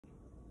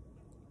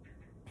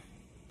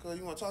Cuz,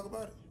 you want to talk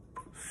about it?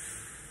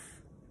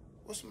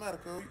 What's the matter,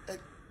 cuz? Hey,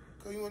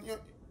 cuz, you want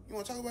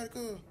to talk about it,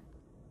 cuz?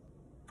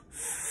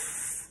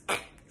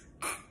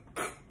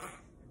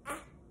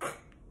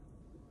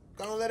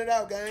 Go on, let it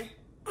out, gang.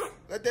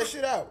 Let that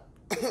shit out.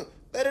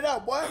 Let it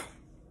out, boy.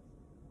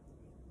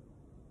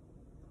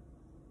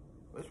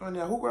 What's wrong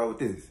now? Who wrote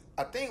this?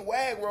 I think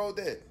Wag wrote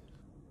that.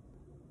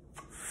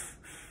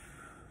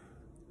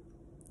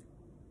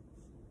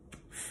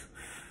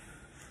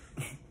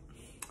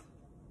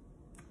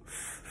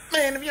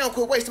 Man, if you don't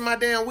quit wasting my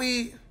damn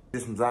weed.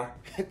 This one's I.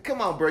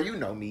 Come on, bro. You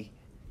know me.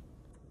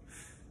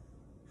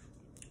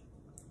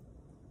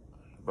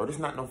 Bro, this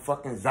not no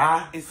fucking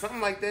Zai. It's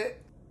something like that.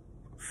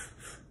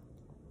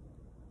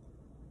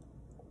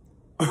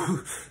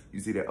 You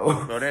see that?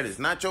 Oh. Bro, that is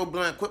not your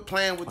blunt. Quit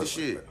playing with the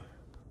shit.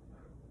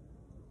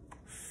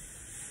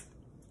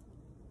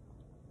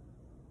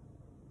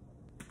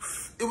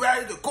 It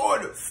right at the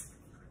corner.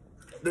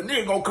 The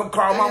nigga gonna come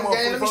call my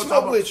motherfucker. Let me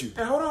smoke with you.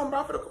 Hey, hold on,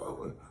 bro. For the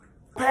corner.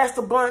 Pass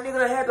the blunt. Nigga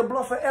done had the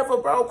blunt forever,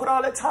 bro. Quit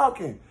all that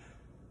talking.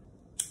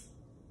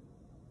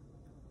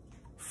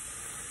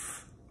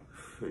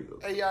 Here you go.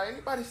 Hey, y'all,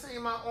 anybody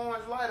seen my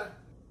orange lighter?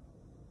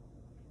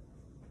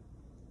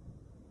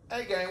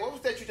 Hey, gang, what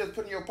was that you just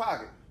put in your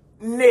pocket?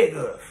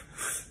 Nigga.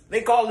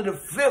 They call it a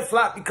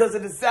flip-flop because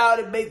of the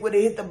sound it make when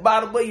it hit the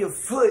bottom of your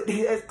foot.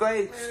 That's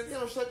crazy. Man, if you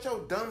don't shut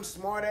your dumb,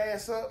 smart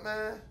ass up,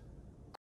 man.